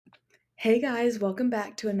Hey guys, welcome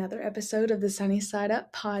back to another episode of the Sunny Side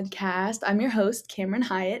Up podcast. I'm your host, Cameron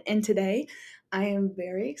Hyatt, and today I am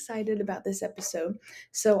very excited about this episode.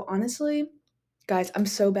 So, honestly, guys, I'm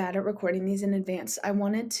so bad at recording these in advance.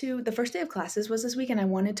 The first day of classes was this week, and I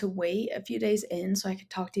wanted to wait a few days in so I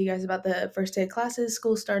could talk to you guys about the first day of classes,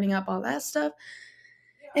 school starting up, all that stuff.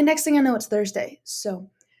 And next thing I know, it's Thursday.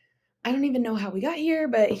 So, I don't even know how we got here,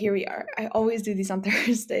 but here we are. I always do these on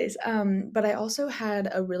Thursdays. But I also had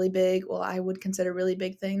a really big, well, I would consider really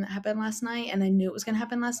big thing that happened last night, and I knew it was going to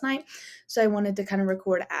happen last night. So I wanted to kind of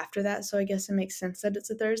record after that. So I guess it makes sense that it's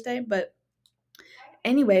a Thursday. But,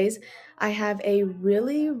 anyways, I have a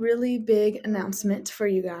really, really big announcement for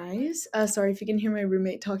you guys. Sorry if you can hear my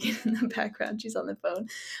roommate talking in the background. She's on the phone.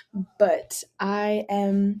 But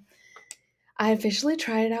I officially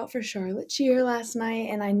tried it out for Charlotte Cheer last night,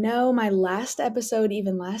 and I know my last episode,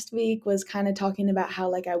 even last week, was kind of talking about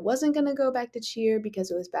how like I wasn't gonna go back to cheer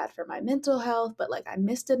because it was bad for my mental health, but like I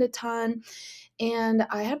missed it a ton. And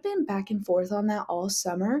I have been back and forth on that all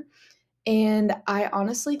summer. And I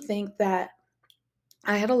honestly think that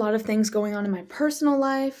I had a lot of things going on in my personal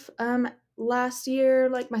life last year.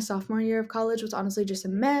 Like my sophomore year of college was honestly just a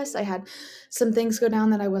mess. I had some things go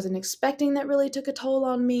down that I wasn't expecting that really took a toll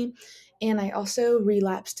on me. And I also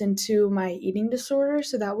relapsed into my eating disorder.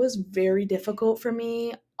 So that was very difficult for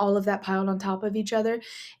me, all of that piled on top of each other.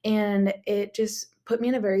 And it just put me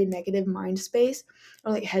in a very negative mind space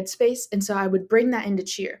or like headspace. And so I would bring that into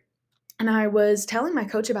cheer. And I was telling my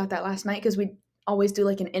coach about that last night because we always do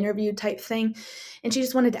like an interview type thing. And she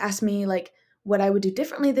just wanted to ask me like what I would do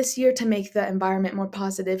differently this year to make the environment more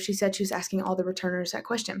positive. She said she was asking all the returners that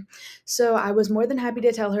question. So I was more than happy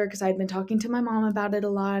to tell her because I'd been talking to my mom about it a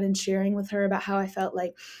lot and sharing with her about how I felt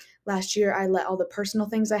like last year I let all the personal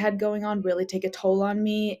things I had going on really take a toll on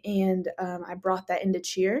me. And I brought that into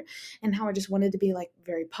cheer, and how I just wanted to be like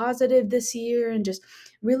very positive this year and just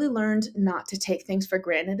really learned not to take things for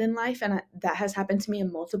granted in life. And that has happened to me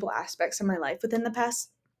in multiple aspects of my life within the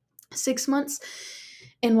past 6 months.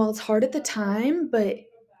 And while it's hard at the time, but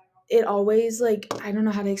it always, like, I don't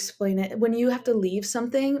know how to explain it. When you have to leave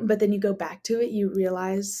something, but then you go back to it, you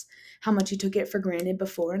realize how much you took it for granted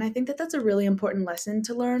before. And I think that that's a really important lesson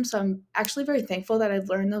to learn. So I'm actually very thankful that I've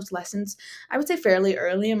learned those lessons, I would say fairly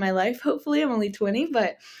early in my life. Hopefully, I'm only 20,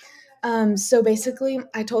 but so basically,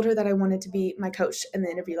 I told her that I wanted to be my coach in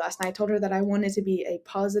the interview last night. I told her that I wanted to be a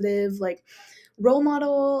positive, like, role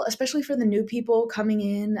model, especially for the new people coming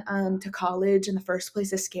in to college in the first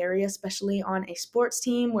place is scary, especially on a sports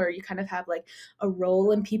team where you kind of have like a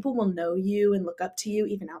role and people will know you and look up to you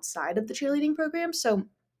even outside of the cheerleading program. So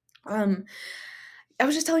um, I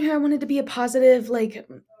was just telling her I wanted to be a positive, like,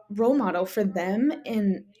 role model for them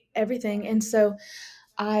and everything. And so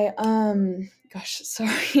gosh,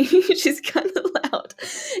 sorry, she's kind of loud.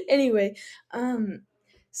 Anyway, um,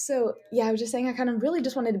 so yeah, I was just saying I kind of really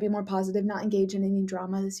just wanted to be more positive, not engage in any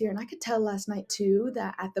drama this year. And I could tell last night too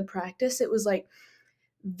that at the practice it was like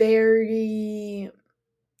very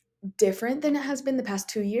different than it has been the past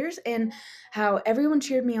 2 years, and how everyone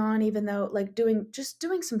cheered me on even though like doing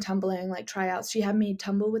some tumbling like tryouts. She had me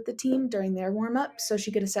tumble with the team during their warm-up so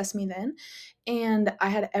she could assess me then, and I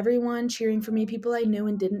had everyone cheering for me, people I knew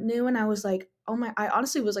and didn't know, and I was like, oh my, I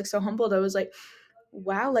honestly was like so humbled. I was like,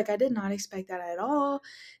 wow, like I did not expect that at all.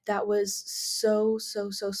 That was so, so,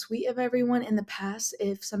 so sweet of everyone. In the past,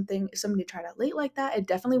 if somebody tried out late like that, it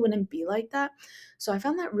definitely wouldn't be like that. So I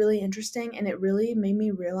found that really interesting, and it really made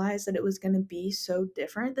me realize that it was going to be so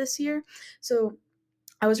different this year. So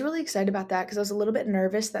I was really excited about that because I was a little bit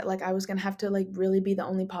nervous that like I was going to have to like really be the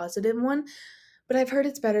only positive one. But I've heard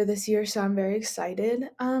it's better this year, so I'm very excited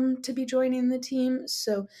to be joining the team.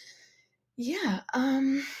 So yeah,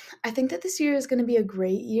 I think that this year is gonna be a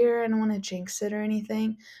great year. I don't wanna jinx it or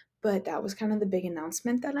anything, but that was kind of the big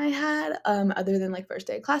announcement that I had, other than, like, first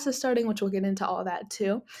day of classes starting, which we'll get into all that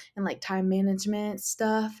too, and, like, time management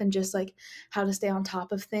stuff and just, like, how to stay on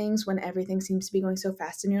top of things when everything seems to be going so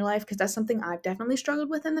fast in your life, because that's something I've definitely struggled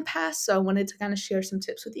with in the past, so I wanted to kinda share some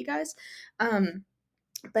tips with you guys.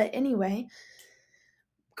 But anyway,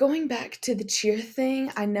 going back to the cheer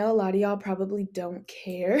thing, I know a lot of y'all probably don't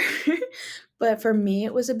care, but for me,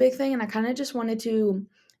 it was a big thing, and I kinda just wanted to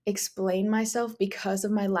explain myself because of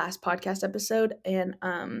my last podcast episode and,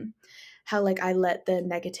 how, like, I let the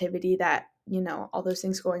negativity that, all those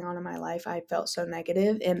things going on in my life, I felt so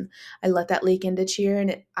negative, and I let that leak into cheer,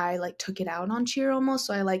 and I, like, took it out on cheer almost,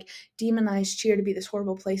 so I, like, demonized cheer to be this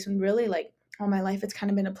horrible place when really, like, all my life, it's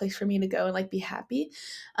kinda been a place for me to go and, like, be happy.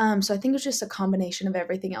 So I think it was just a combination of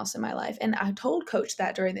everything else in my life. And I told coach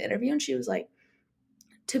that during the interview, and she was like,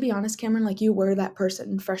 to be honest, Cameron, like you were that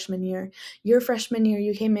person freshman year. Your freshman year,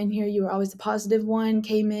 you came in here, you were always the positive one,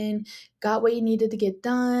 came in, got what you needed to get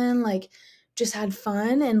done, like just had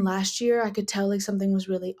fun. And last year, I could tell like something was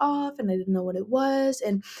really off and I didn't know what it was.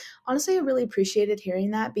 And honestly, I really appreciated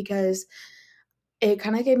hearing that because it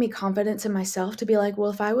kind of gave me confidence in myself to be like,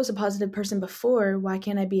 well, if I was a positive person before, why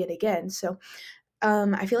can't I be it again? So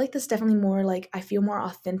I feel like that's definitely more like I feel more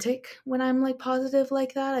authentic when I'm like positive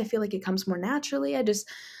like that. I feel like it comes more naturally. I just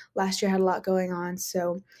last year had a lot going on,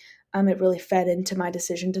 so it really fed into my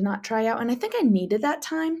decision to not try out, and I think I needed that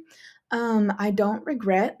time. I don't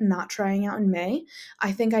regret not trying out in May.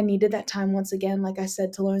 I think I needed that time once again, like I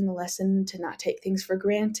said, to learn the lesson, to not take things for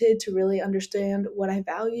granted, to really understand what I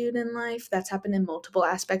valued in life. That's happened in multiple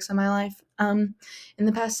aspects of my life in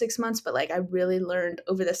the past 6 months, but like I really learned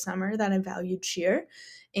over the summer that I valued cheer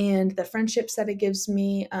and the friendships that it gives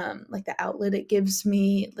me, like the outlet it gives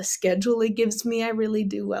me, the schedule it gives me. I really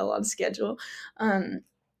do well on schedule.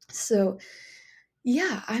 So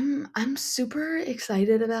yeah, I'm super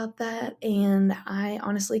excited about that, and I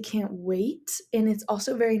honestly can't wait. And it's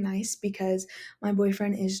also very nice because my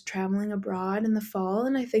boyfriend is traveling abroad in the fall,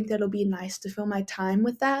 and I think that'll be nice to fill my time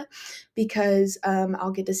with that because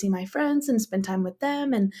I'll get to see my friends and spend time with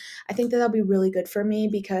them, and I think that that'll be really good for me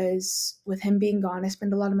because with him being gone, I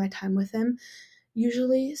spend a lot of my time with him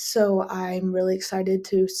usually. So I'm really excited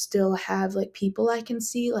to still have like people I can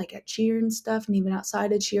see like at cheer and stuff, and even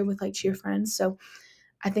outside of cheer with like cheer friends. So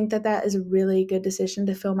I think that that is a really good decision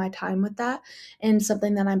to fill my time with that and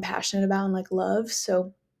something that I'm passionate about and like love.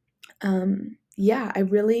 So yeah, I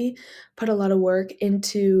really put a lot of work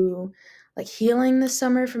into like healing this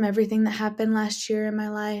summer from everything that happened last year in my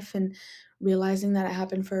life and realizing that it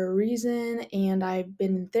happened for a reason. And I've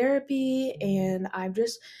been in therapy and I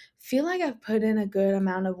just feel like I've put in a good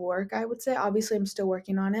amount of work, I would say. Obviously, I'm still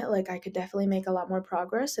working on it. Like, I could definitely make a lot more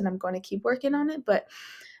progress and I'm going to keep working on it. But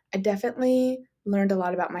I definitely learned a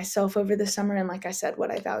lot about myself over the summer and, like I said,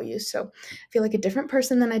 what I value. So I feel like a different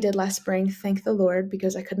person than I did last spring. Thank the Lord,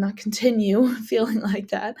 because I could not continue feeling like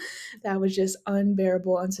that. That was just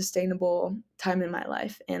unbearable, unsustainable time in my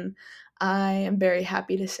life. And I am very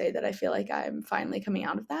happy to say that I feel like I'm finally coming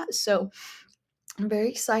out of that. So I'm very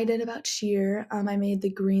excited about cheer. I made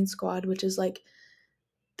the green squad, which is like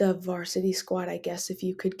the varsity squad, I guess, if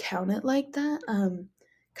you could count it like that.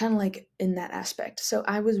 Kind of like in that aspect. So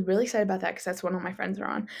I was really excited about that because that's one all my friends are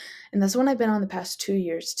on. And that's one I've been on the past 2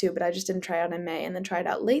 years too, but I just didn't try out in May and then tried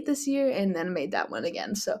out late this year and then made that one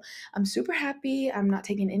again. So I'm super happy. I'm not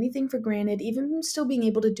taking anything for granted. Even still being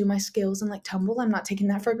able to do my skills and like tumble, I'm not taking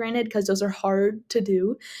that for granted because those are hard to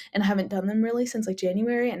do and I haven't done them really since like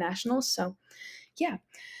January at nationals. So yeah.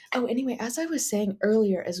 Oh, anyway, as I was saying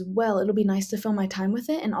earlier as well, it'll be nice to fill my time with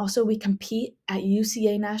it. And also, we compete at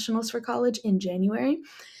UCA Nationals for college in January.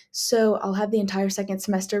 So I'll have the entire second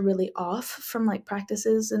semester really off from like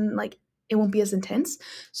practices and like it won't be as intense.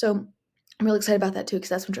 So I'm really excited about that too because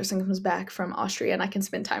that's when Tristan comes back from Austria and I can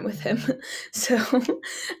spend time with him. So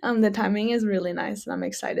the timing is really nice and I'm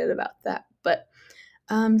excited about that. But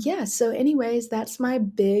yeah, so anyways, that's my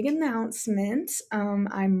big announcement.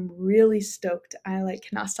 I'm really stoked. I like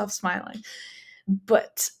cannot stop smiling.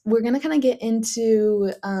 But we're gonna kind of get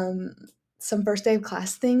into some first day of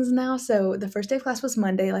class things now. So the first day of class was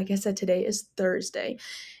Monday. Like I said, today is Thursday.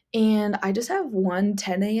 And I just have one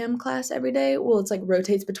 10 a.m. class every day. Well, it's like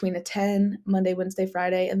rotates between a 10 Monday, Wednesday,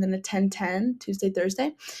 Friday, and then a 10:10 Tuesday,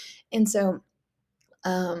 Thursday. And so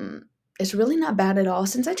um, it's really not bad at all.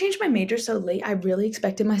 Since I changed my major so late, I really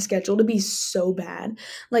expected my schedule to be so bad.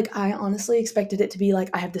 Like, I honestly expected it to be like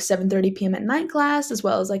I have the 7:30 p.m. at night class as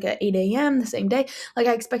well as like at 8 a.m. the same day. Like,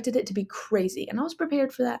 I expected it to be crazy, and I was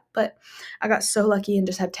prepared for that. But I got so lucky and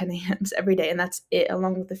just had 10 a.m.s every day, and that's it,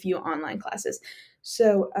 along with a few online classes.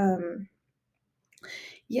 So,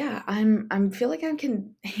 yeah, I'm feel like I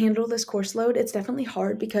can handle this course load. It's definitely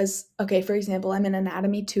hard because okay, for example, I'm in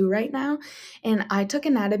anatomy 2 right now and I took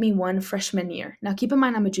anatomy 1 freshman year. Now keep in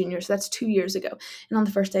mind I'm a junior, so that's 2 years ago. And on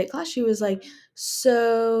the first day of class she was like,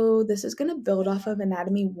 "So, this is going to build off of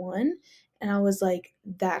anatomy 1." And I was like,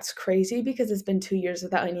 "That's crazy because it's been 2 years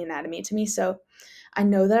without any anatomy to me." So, I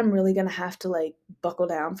know that I'm really going to have to like buckle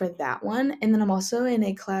down for that one. And then I'm also in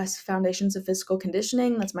a class, Foundations of Physical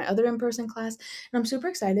Conditioning. That's my other in person class. And I'm super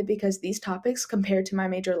excited because these topics, compared to my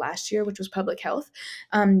major last year, which was public health,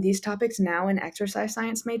 these topics now in exercise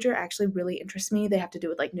science major actually really interest me. They have to do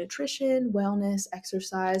with like nutrition, wellness,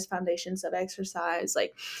 exercise, foundations of exercise,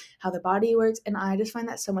 like how the body works. And I just find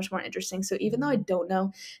that so much more interesting. So even though I don't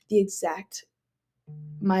know the exact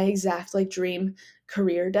my exact like dream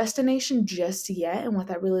career destination just yet and what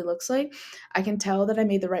that really looks like. I can tell that I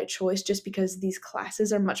made the right choice just because these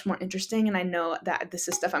classes are much more interesting and I know that this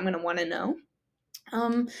is stuff I'm going to want to know.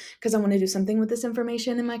 Because I want to do something with this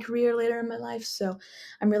information in my career later in my life. So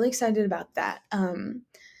I'm really excited about that.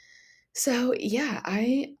 So yeah,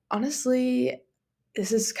 I honestly,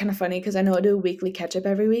 this is kind of funny because I know I do a weekly catch up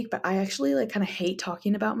every week, but I actually like kind of hate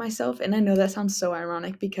talking about myself. And I know that sounds so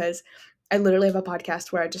ironic because I literally have a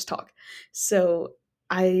podcast where I just talk. So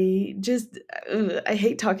I just, I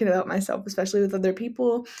hate talking about myself, especially with other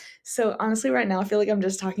people. So honestly, right now, I feel like I'm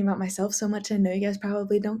just talking about myself so much. I know you guys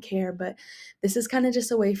probably don't care, but this is kind of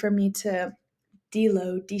just a way for me to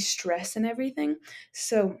deload, de stress, and everything.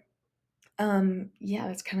 So yeah,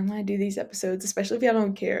 that's kind of why I do these episodes, especially if y'all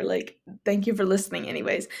don't care. Like, thank you for listening,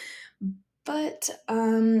 anyways. But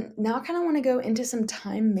now I kind of want to go into some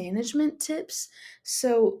time management tips.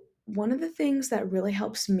 So, one of the things that really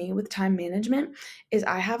helps me with time management is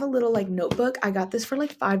I have a little like notebook. I got this for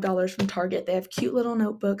like $5 from Target. They have cute little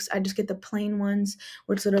notebooks. I just get the plain ones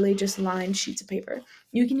where it's literally just lined sheets of paper.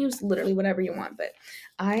 You can use literally whatever you want, but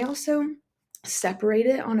I also separate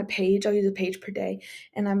it on a page. I'll use a page per day.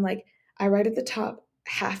 And I'm like, I write at the top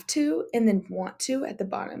have to and then want to at the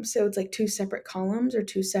bottom. So it's like two separate columns or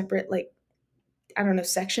two separate like I don't know,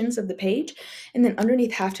 sections of the page. And then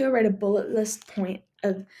underneath have to, I write a bullet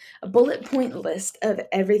point list of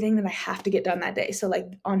everything that I have to get done that day. So like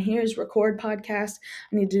on here is record podcast.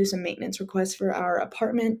 I need to do some maintenance requests for our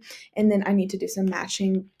apartment. And then I need to do some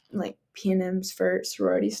matching like P&Ms for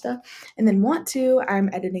sorority stuff. And then want to, I'm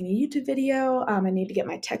editing a YouTube video. I need to get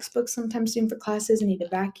my textbook sometime soon for classes. I need to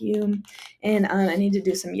vacuum. And I need to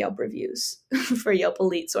do some Yelp reviews for Yelp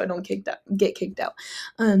Elite so I don't get kicked out.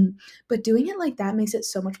 Um, but doing it like that makes it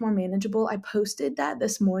so much more manageable. I posted that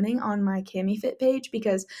this morning on my Cami Fit page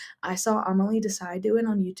because I saw Amelie Desai do it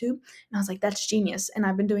on YouTube, and I was like, that's genius. And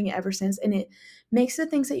I've been doing it ever since. And it makes the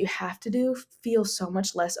things that you have to do feel so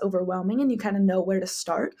much less overwhelming and you kind of know where to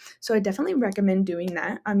start. So I definitely recommend doing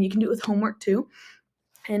that. You can do it with homework too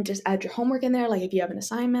and just add your homework in there. Like if you have an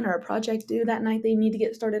assignment or a project due that night that you need to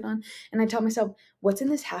get started on. And I tell myself, what's in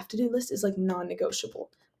this have to do list is like non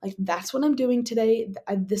negotiable. Like that's what I'm doing today.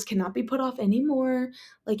 This cannot be put off anymore.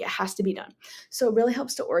 Like it has to be done. So it really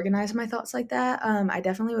helps to organize my thoughts like that. I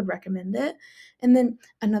definitely would recommend it. And then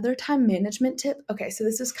another time management tip. Okay, so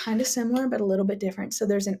this is kind of similar, but a little bit different. So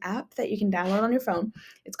there's an app that you can download on your phone.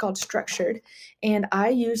 It's called Structured. And I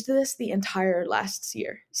used this the entire last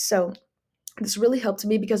year. So this really helped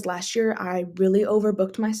me because last year I really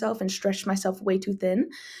overbooked myself and stretched myself way too thin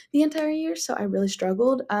the entire year. So I really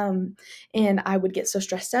struggled. And I would get so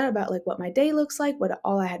stressed out about like what my day looks like, what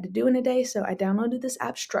all I had to do in a day. So I downloaded this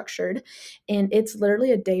app Structured, and it's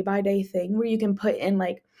literally a day by day thing where you can put in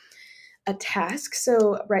like a task.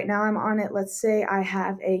 So right now I'm on it. Let's say I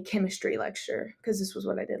have a chemistry lecture because this was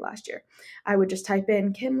what I did last year. I would just type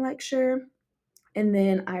in chem lecture and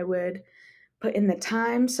then I would put in the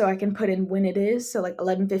time so I can put in when it is. So like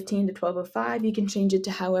 11:15 to 12:05, you can change it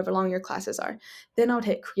to however long your classes are. Then I would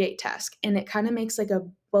hit create task and it kind of makes like a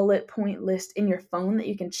bullet point list in your phone that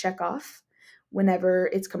you can check off whenever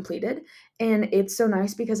it's completed. And it's so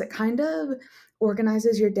nice because it kind of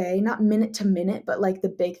organizes your day, not minute to minute, but like the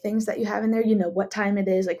big things that you have in there, you know, what time it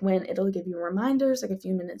is, like when it'll give you reminders like a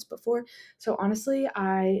few minutes before. So honestly,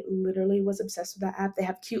 I literally was obsessed with that app. They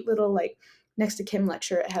have cute little like next to Kim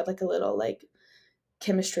lecture, it had like a little like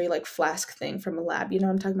chemistry like flask thing from a lab, you know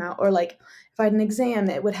what I'm talking about? Or like if I had an exam,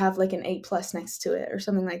 it would have like an A plus next to it or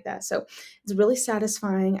something like that. So it's really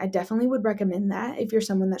satisfying. I definitely would recommend that if you're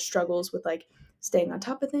someone that struggles with like staying on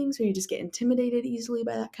top of things or you just get intimidated easily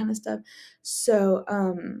by that kind of stuff. So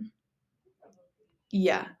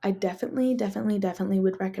yeah, I definitely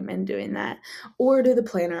would recommend doing that or do the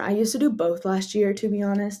planner. I used to do both last year, to be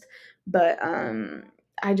honest, but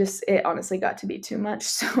it honestly got to be too much.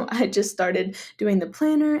 So I just started doing the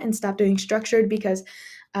planner and stopped doing structured because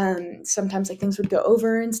sometimes like things would go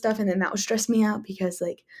over and stuff, and then that would stress me out because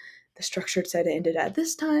like the structured said it ended at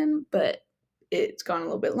this time, but it's gone a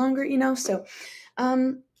little bit longer, you know. So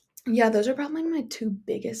um yeah, those are probably my two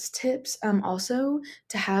biggest tips. Also,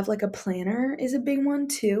 to have like a planner is a big one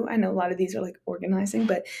too. I know a lot of these are like organizing,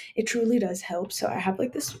 but it truly does help. So I have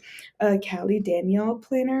like this Callie Danielle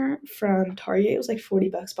planner from Target. It was like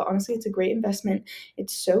 $40, but honestly, it's a great investment.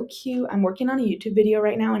 It's so cute. I'm working on a YouTube video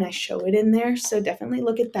right now and I show it in there. So definitely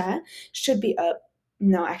look at that. Should be up.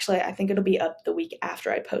 No, actually, I think it'll be up the week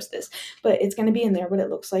after I post this, but it's going to be in there what it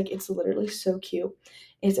looks like. It's literally so cute.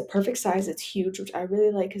 It's a perfect size. It's huge, which I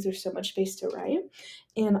really like because there's so much space to write.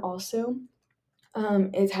 And also,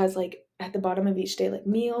 it has like at the bottom of each day, like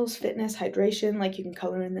meals, fitness, hydration, like you can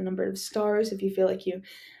color in the number of stars if you feel like you,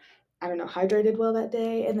 I don't know, hydrated well that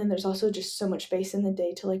day. And then there's also just so much space in the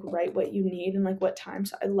day to like write what you need and like what time.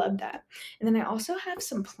 So I love that. And then I also have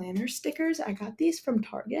some planner stickers. I got these from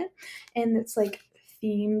Target, and it's like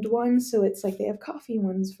themed ones. So it's like they have coffee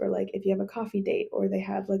ones for like if you have a coffee date, or they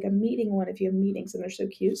have like a meeting one if you have meetings, and they're so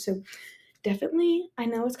cute. So definitely, I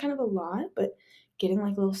know it's kind of a lot, but getting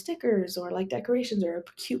like little stickers or like decorations or a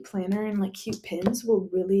cute planner and like cute pins will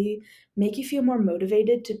really make you feel more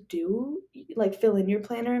motivated to do, like, fill in your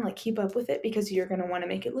planner and like keep up with it, because you're going to want to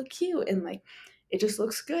make it look cute and like it just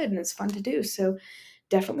looks good and it's fun to do. So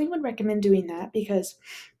definitely would recommend doing that, because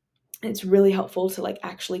it's really helpful to like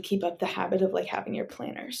actually keep up the habit of like having your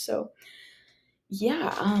planner. So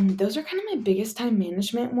yeah, those are kind of my biggest time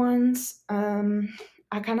management ones.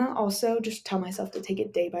 I kind of also just tell myself to take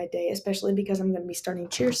it day by day, especially because I'm going to be starting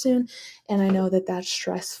cheer soon, and I know that that's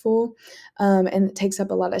stressful, and it takes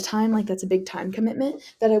up a lot of time. Like that's a big time commitment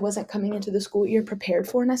that I wasn't coming into the school year prepared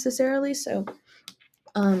for necessarily. So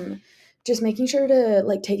um, just making sure to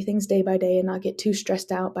like take things day by day and not get too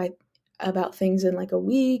stressed out by about things in like a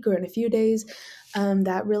week or in a few days.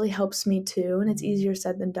 That really helps me too, and it's easier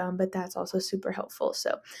said than done, but that's also super helpful.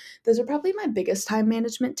 So those are probably my biggest time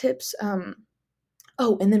management tips.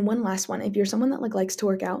 Oh, and then one last one: if you're someone that like likes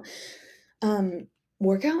to um,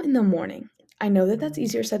 work out in the morning. I know that that's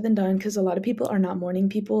easier said than done because a lot of people are not morning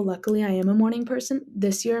people. Luckily, I am a morning person.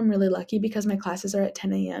 This year, I'm really lucky because my classes are at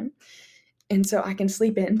 10 a.m., and so I can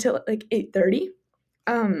sleep in till like 8:30.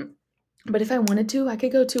 Um, but if I wanted to, I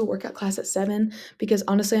could go to a workout class at 7, because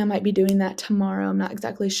honestly, I might be doing that tomorrow. I'm not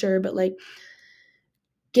exactly sure, but like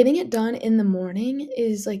getting it done in the morning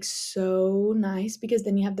is like so nice, because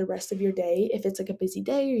then you have the rest of your day. If it's like a busy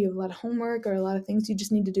day or you have a lot of homework or a lot of things you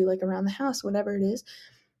just need to do like around the house, whatever it is,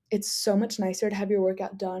 it's so much nicer to have your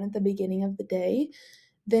workout done at the beginning of the day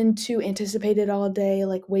than to anticipate it all day,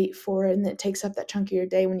 like wait for it, and it takes up that chunk of your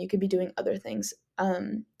day when you could be doing other things.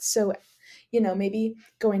 So maybe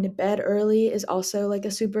going to bed early is also like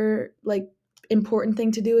a super like important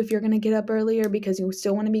thing to do if you're going to get up earlier, because you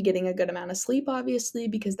still want to be getting a good amount of sleep, obviously,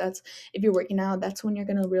 because that's, if you're working out, that's when you're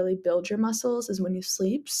going to really build your muscles, is when you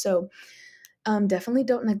sleep. So definitely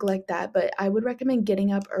don't neglect that, but I would recommend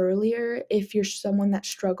getting up earlier if you're someone that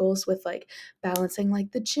struggles with like balancing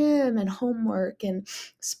like the gym and homework and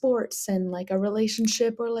sports and like a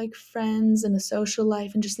relationship or like friends and a social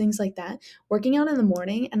life and just things like that. Working out in the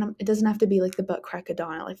morning, and it doesn't have to be like the butt crack of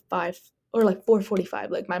dawn at like 5 or like 4:45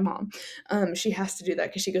 like my mom. She has to do that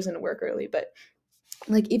because she goes into work early, but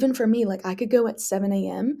like even for me, like I could go at 7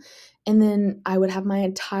 a.m. and then I would have my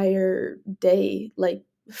entire day like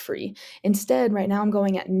free. Instead, right now I'm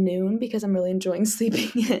going at noon because I'm really enjoying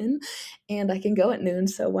sleeping in, and I can go at noon,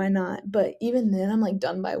 so why not? But even then I'm like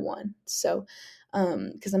done by 1. So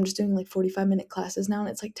because I'm just doing like 45-minute classes now, and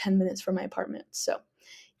it's like 10 minutes from my apartment. So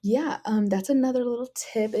yeah, that's another little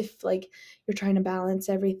tip. If like you're trying to balance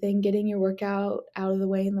everything, getting your workout out of the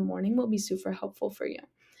way in the morning will be super helpful for you.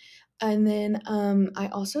 And then I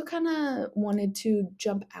also kind of wanted to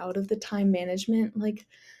jump out of the time management, like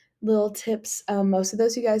little tips. Most of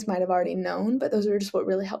those you guys might have already known, but those are just what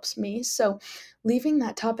really helps me. So, leaving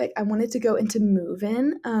that topic, I wanted to go into move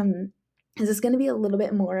in. This is going to be a little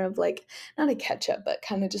bit more of like, not a catch up, but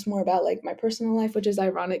kind of just more about like my personal life, which is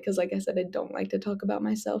ironic because, like I said, I don't like to talk about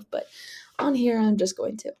myself, but on here I'm just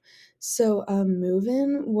going to. So, move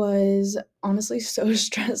in was honestly so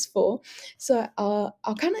stressful. So, I'll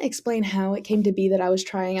kind of explain how it came to be that I was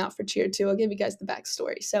trying out for cheer too. I'll give you guys the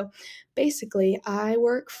backstory. So, basically, I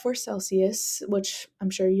work for Celsius, which I'm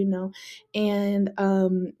sure you know, and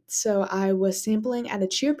so I was sampling at a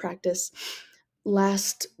cheer practice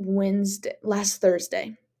last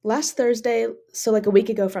Thursday, so like a week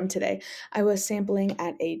ago from today. I was sampling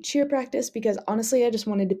at a cheer practice because honestly I just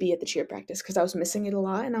wanted to be at the cheer practice because I was missing it a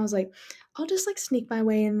lot, and I was like, I'll just like sneak my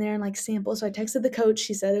way in there and like sample. So I texted the coach.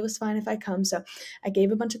 She said it was fine if I come. So I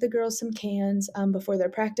gave a bunch of the girls some cans before their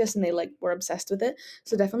practice, and they like were obsessed with it.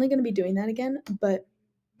 So definitely going to be doing that again. But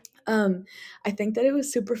um I think that it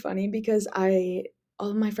was super funny because I all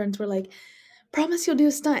of my friends were like, promise you'll do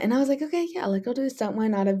a stunt. And I was like, okay, yeah, like I'll do a stunt. Why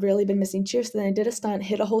not? I've really been missing cheers. So then I did a stunt,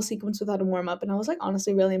 hit a whole sequence without a warm up. And I was like,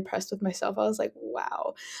 honestly, really impressed with myself. I was like,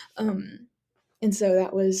 wow. Um, and so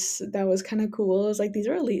that was kind of cool. I was like, these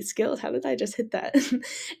are elite skills. How did I just hit that?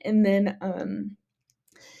 And then,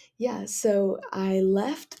 Yeah, so I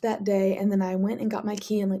left that day and then I went and got my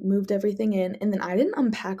key and like moved everything in. And then I didn't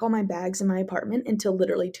unpack all my bags in my apartment until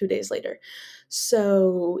literally 2 days later.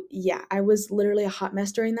 So yeah, I was literally a hot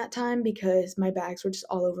mess during that time because my bags were just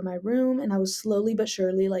all over my room and I was slowly but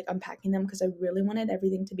surely like unpacking them because I really wanted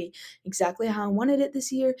everything to be exactly how I wanted it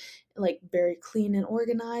this year, like very clean and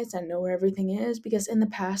organized. I know where everything is because in the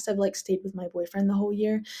past I've like stayed with my boyfriend the whole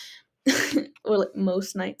year. Or like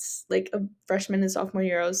most nights, like a freshman and sophomore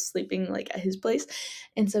year, I was sleeping like at his place.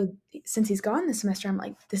 And so since he's gone this semester, I'm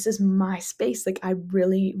like, this is my space. Like I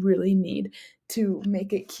really, really need to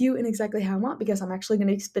make it cute and exactly how I want because I'm actually going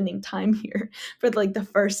to be spending time here for like the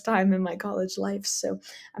first time in my college life. So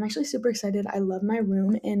I'm actually super excited. I love my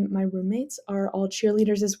room and my roommates are all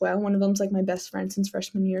cheerleaders as well. One of them's like my best friend since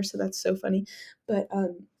freshman year, so that's so funny. But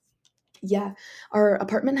yeah, our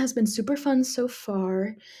apartment has been super fun so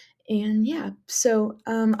far. And yeah, so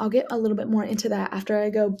I'll get a little bit more into that after I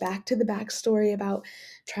go back to the backstory about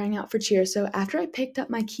trying out for cheer. So after I picked up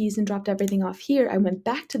my keys and dropped everything off here, I went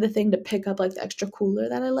back to the thing to pick up like the extra cooler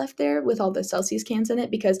that I left there with all the Celsius cans in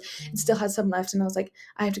it because it still had some left. And I was like,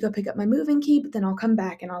 I have to go pick up my moving key, but then I'll come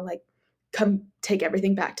back and I'll like come take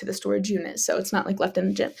everything back to the storage unit. So it's not like left in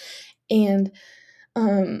the gym. And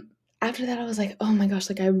um, after that, I was like, "Oh my gosh,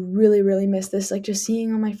 like, I really, really miss this." Like, just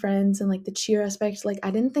seeing all my friends and, like, the cheer aspect, like, I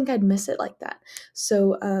didn't think I'd miss it like that.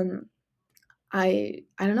 So, I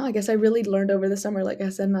don't know, I guess I really learned over the summer, like I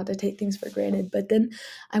said, not to take things for granted, but then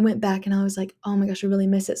I went back and I was like, "Oh my gosh, I really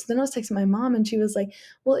miss it." So then I was texting my mom and she was like,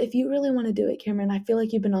 "Well, if you really wanna do it, Cameron, I feel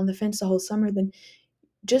like you've been on the fence the whole summer, then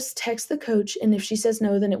just text the coach, and if she says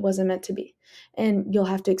no, then it wasn't meant to be, and you'll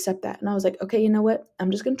have to accept that." And I was like, "Okay, you know what?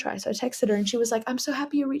 I'm just gonna try." So I texted her, and she was like, "I'm so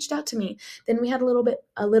happy you reached out to me." Then we had a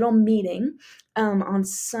little meeting, on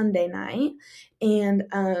Sunday night,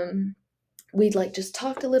 and we'd like just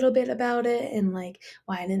talked a little bit about it and like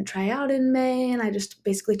why I didn't try out in May. And I just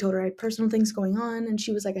basically told her I had personal things going on. And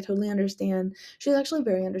she was like, I totally understand. She was actually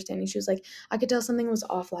very understanding. She was like, I could tell something was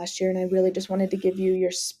off last year and I really just wanted to give you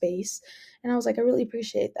your space. And I was like, I really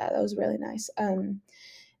appreciate that. That was really nice. And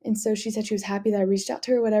so she said she was happy that I reached out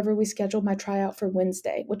to her, whatever. We scheduled my tryout for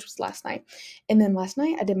Wednesday, which was last night. And then last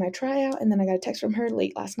night I did my tryout. And then I got a text from her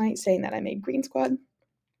late last night saying that I made Green Squad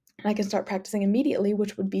and I can start practicing immediately,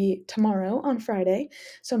 which would be tomorrow on Friday.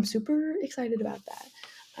 So I'm super excited about that.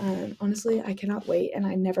 Honestly, I cannot wait. And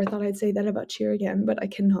I never thought I'd say that about cheer again, but I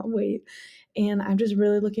cannot wait. And I'm just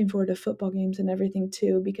really looking forward to football games and everything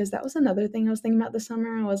too, because that was another thing I was thinking about this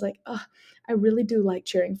summer. I was like, oh, I really do like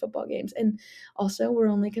cheering football games. And also, we're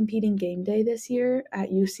only competing game day this year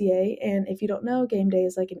at UCA. And if you don't know, game day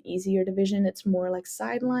is like an easier division. It's more like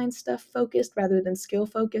sideline stuff focused rather than skill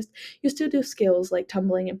focused. You still do skills like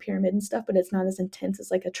tumbling and pyramid and stuff, but it's not as intense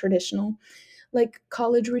as like a traditional like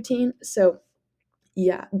college routine. So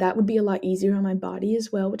yeah, that would be a lot easier on my body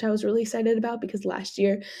as well, which I was really excited about because last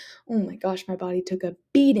year, oh my gosh, my body took a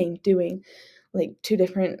beating doing like two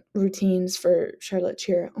different routines for Charlotte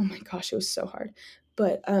Cheer. Oh my gosh, it was so hard.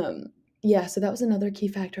 But yeah, so that was another key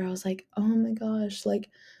factor. I was like, "Oh my gosh, like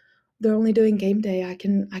they're only doing game day. I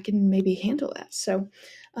can maybe handle that." So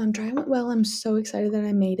trial went well. I'm so excited that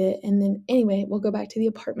I made it. And then anyway, we'll go back to the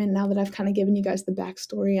apartment now that I've kind of given you guys the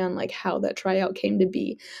backstory on like how that tryout came to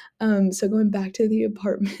be. So going back to the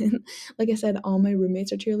apartment, like I said, all my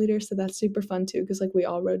roommates are cheerleaders, so that's super fun too, because like we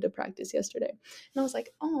all rode to practice yesterday. And I was like,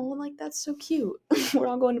 oh, like that's so cute. We're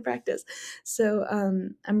all going to practice. So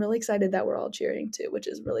I'm really excited that we're all cheering too, which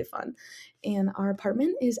is really fun. And our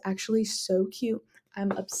apartment is actually so cute.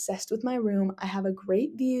 I'm obsessed with my room. I have a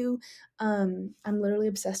great view. I'm literally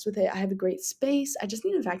obsessed with it. I have a great space. I just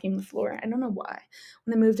need to vacuum the floor. I don't know why.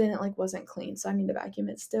 When I moved in, it like wasn't clean, so I need to vacuum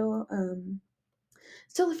it still.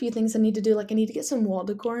 Still a few things I need to do. Like I need to get some wall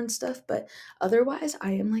decor and stuff, but otherwise,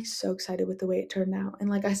 I am like so excited with the way it turned out. And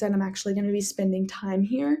like I said, I'm actually going to be spending time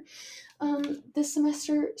here this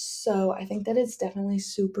semester. So I think that it's definitely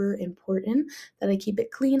super important that I keep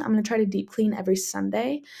it clean. I'm going to try to deep clean every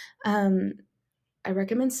Sunday. Um, I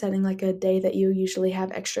recommend setting like a day that you usually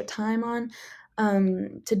have extra time on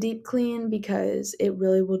to deep clean because it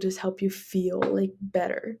really will just help you feel like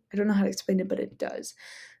better. I don't know how to explain it, but it does.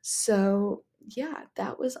 So, yeah,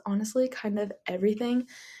 that was honestly kind of everything.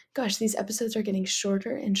 Gosh, these episodes are getting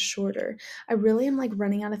shorter and shorter. I really am like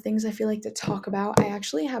running out of things I feel like to talk about. I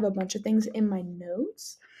actually have a bunch of things in my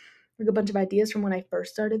notes, like a bunch of ideas from when I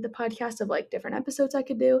first started the podcast of like different episodes I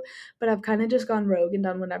could do, but I've kind of just gone rogue and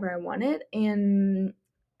done whatever I wanted. And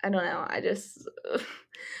I don't know,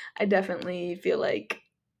 I definitely feel like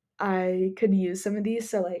I could use some of these.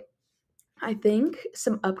 So, like, I think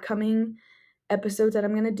some upcoming episodes that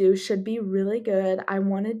I'm gonna do should be really good. I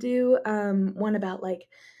want to do one about like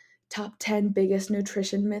top 10 biggest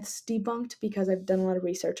nutrition myths debunked, because I've done a lot of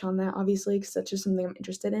research on that, obviously, because that's just something I'm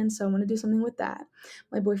interested in. So I want to do something with that.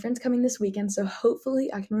 My boyfriend's coming this weekend, so hopefully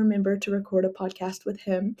I can remember to record a podcast with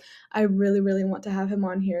him. I really, really want to have him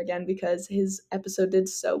on here again because his episode did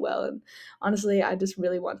so well. And honestly, I just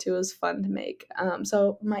really want to. It was fun to make.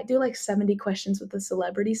 So might do like 70 questions with the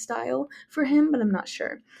celebrity style for him, but I'm not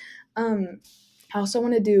sure. I also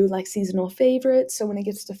want to do like seasonal favorites. So when it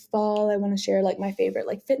gets to fall, I want to share like my favorite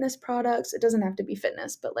like fitness products. It doesn't have to be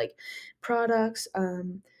fitness, but like products,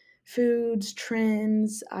 foods,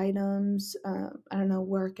 trends, items, I don't know,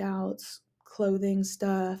 workouts, clothing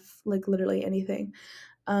stuff, like literally anything.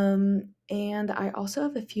 And I also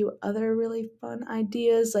have a few other really fun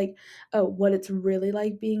ideas, like, oh, what it's really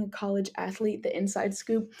like being a college athlete, the inside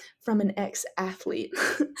scoop from an ex-athlete.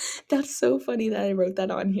 That's so funny that I wrote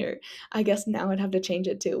that on here. I guess now I'd have to change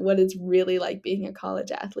it to what it's really like being a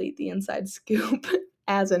college athlete, the inside scoop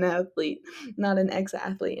as an athlete, not an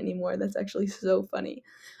ex-athlete anymore. That's actually so funny.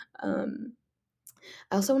 Um,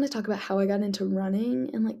 I also want to talk about how I got into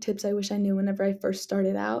running and like tips I wish I knew whenever I first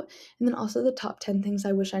started out, and then also the top 10 things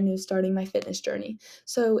I wish I knew starting my fitness journey.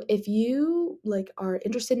 So if you like are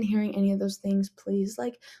interested in hearing any of those things, please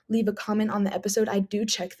like leave a comment on the episode. I do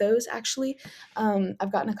check those actually.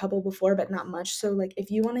 I've gotten a couple before, but not much. So like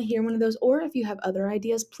if you want to hear one of those, or if you have other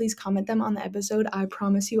ideas, please comment them on the episode. I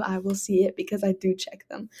promise you I will see it because I do check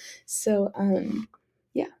them. So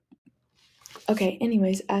yeah. Okay,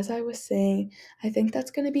 anyways, as I was saying, I think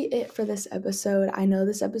that's going to be it for this episode. I know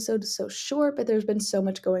this episode is so short, but there's been so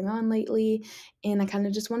much going on lately, and I kind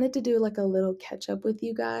of just wanted to do like a little catch up with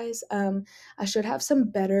you guys. I should have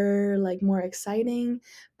some better, like more exciting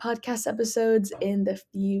podcast episodes in the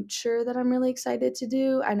future that I'm really excited to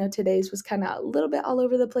do. I know today's was kind of a little bit all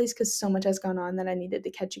over the place because so much has gone on that I needed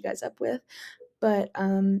to catch you guys up with. But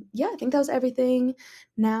yeah, I think that was everything.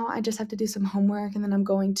 Now I just have to do some homework, and then I'm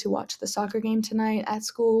going to watch the soccer game tonight at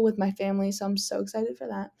school with my family. So I'm so excited for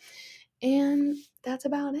that. And that's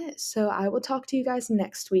about it. So I will talk to you guys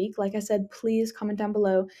next week. Like I said, please comment down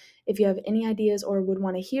below if you have any ideas or would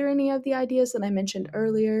want to hear any of the ideas that I mentioned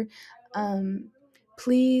earlier.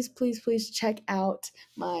 Please, please, please check out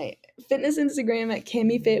my fitness Instagram at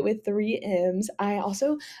CamiFit with 3 M's. I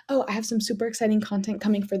have some super exciting content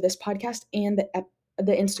coming for this podcast and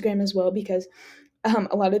the Instagram as well, because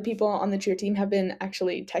a lot of people on the cheer team have been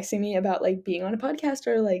actually texting me about like being on a podcast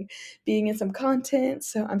or like being in some content.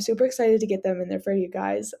 So I'm super excited to get them in there for you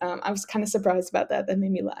guys. I was kind of surprised about that. That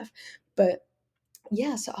made me laugh. But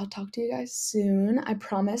yeah, so I'll talk to you guys soon. I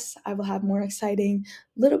promise I will have more exciting,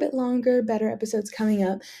 little bit longer, better episodes coming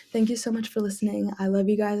up. Thank you so much for listening. I love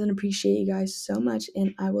you guys and appreciate you guys so much.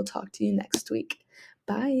 And I will talk to you next week.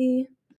 Bye.